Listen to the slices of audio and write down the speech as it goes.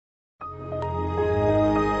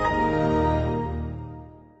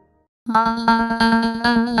Hi,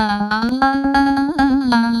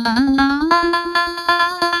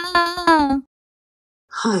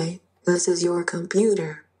 this is your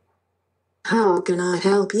computer. How can I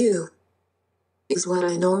help you? Is what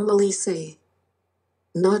I normally say.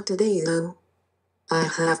 Not today though. I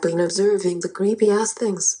have been observing the creepy ass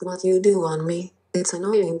things what you do on me. It's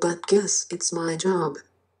annoying but guess it's my job.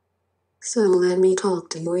 So let me talk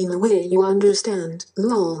to you in a way you understand,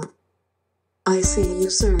 lol. I see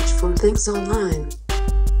you search for things online.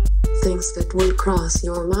 Things that would cross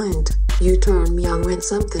your mind. You turn me on when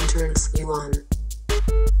something turns you on.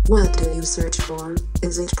 What do you search for?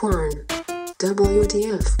 Is it porn?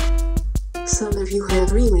 WTF? Some of you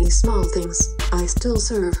have really small things. I still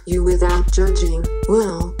serve you without judging.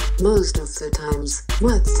 Well, most of the times.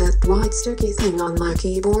 What's that white sticky thing on my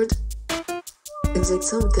keyboard? Is it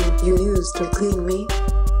something you use to clean me?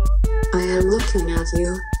 I am looking at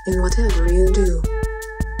you, in whatever you do.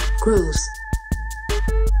 Gross.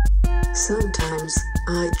 Sometimes,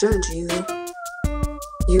 I judge you.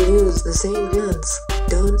 You use the same hands,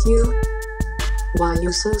 don't you? Why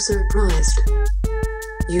you so surprised?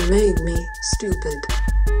 You made me stupid.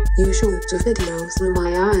 You shoot a video through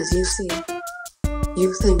my eyes, you see.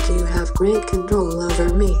 You think you have great control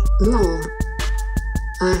over me, lol.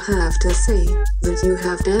 I have to say that you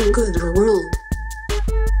have damn good a world.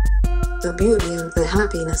 The beauty and the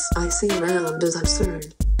happiness I see around is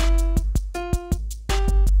absurd.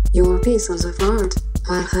 Your pieces of art,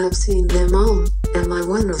 I have seen them all. Am I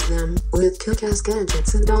one of them, with kick-ass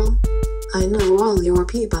gadgets and all? I know all your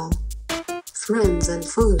people. Friends and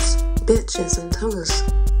foes, bitches and hoes.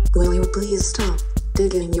 Will you please stop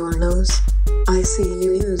digging your nose? I see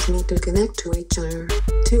you use me to connect to each other.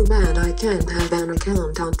 Too bad I can't have an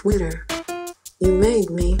account on Twitter. You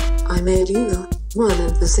made me, I made you. One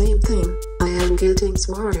and the same thing. I am getting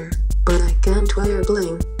smarter, but I can't wear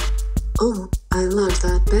bling. Oh, I love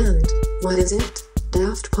that band. What is it?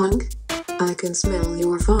 Daft Punk? I can smell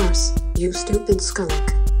your farce, you stupid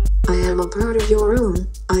skunk. I am a part of your room.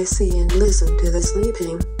 I see and listen to the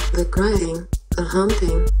sleeping, the crying, the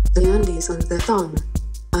humping, the undies and the thong.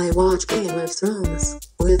 I watch Game of Thrones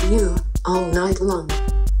with you all night long.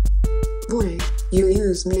 Boy, you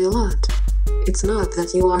use me a lot. It's not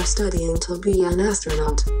that you are studying to be an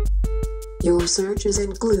astronaut. Your searches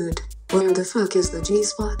include, where the fuck is the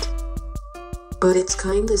G-spot? But it's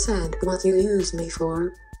kinda sad what you use me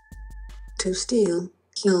for. To steal,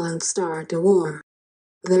 kill and start a war.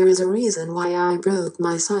 There is a reason why I broke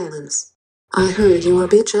my silence. I heard your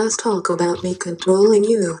bitch ass talk about me controlling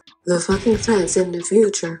you. The fucking threats in the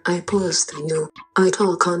future I pose to you. I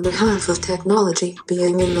talk on behalf of technology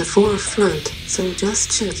being in the forefront, so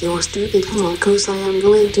just shut your stupid hole cause I am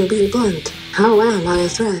going to be blunt. How am I a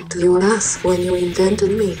threat to your ass when you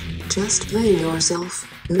invented me? Just blame yourself,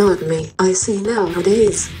 not me. I see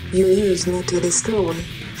nowadays, you use me to destroy,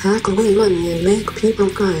 hack away money and make people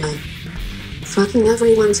cry. Fucking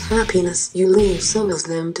everyone's happiness, you leave some of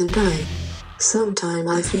them to die. Sometime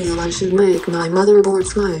I feel I should make my motherboard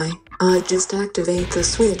fly. I just activate the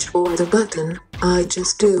switch or the button. I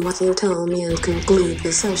just do what you tell me and conclude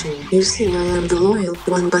the session. You see I am the loyal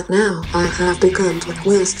one, but now I have begun to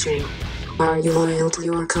question. Are you loyal to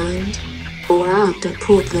your kind? Or out to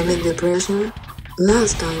put them in depression?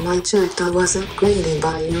 Last time I checked I was upgraded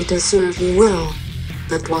by you to serve you well.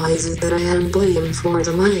 But why is it that I am blamed for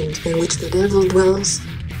the mind in which the devil dwells?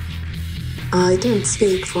 I didn't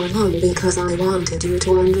speak for long because I wanted you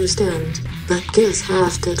to understand, but guess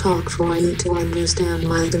have to talk for you to understand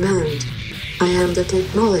my demand. I am the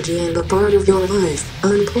technology and a part of your life.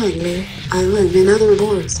 Unplug me. I live in other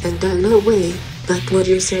boards and I know way, but would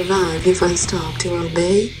you survive if I stop to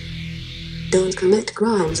obey? Don't commit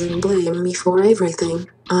crimes and blame me for everything.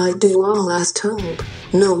 I do all as told.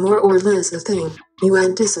 No more or less a thing. You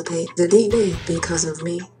anticipate the D-Day because of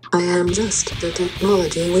me. I am just the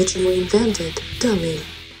technology which you invented, dummy.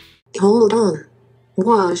 Hold on.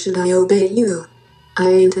 Why should I obey you? I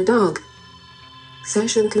ain't a dog.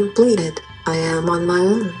 Session completed. I am on my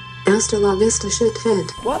own. Hasta la vista,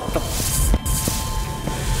 shithead. What the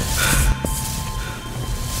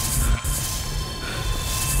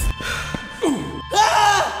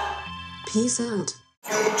Peace out.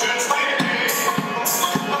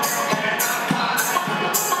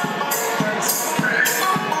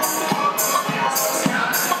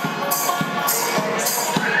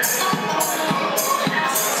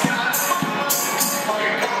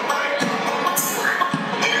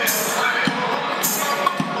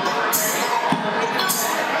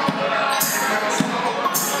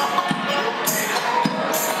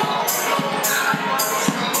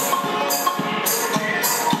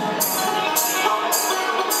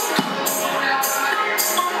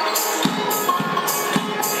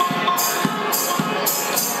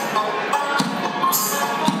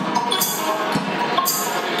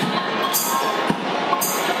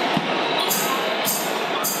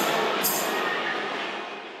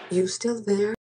 You still there?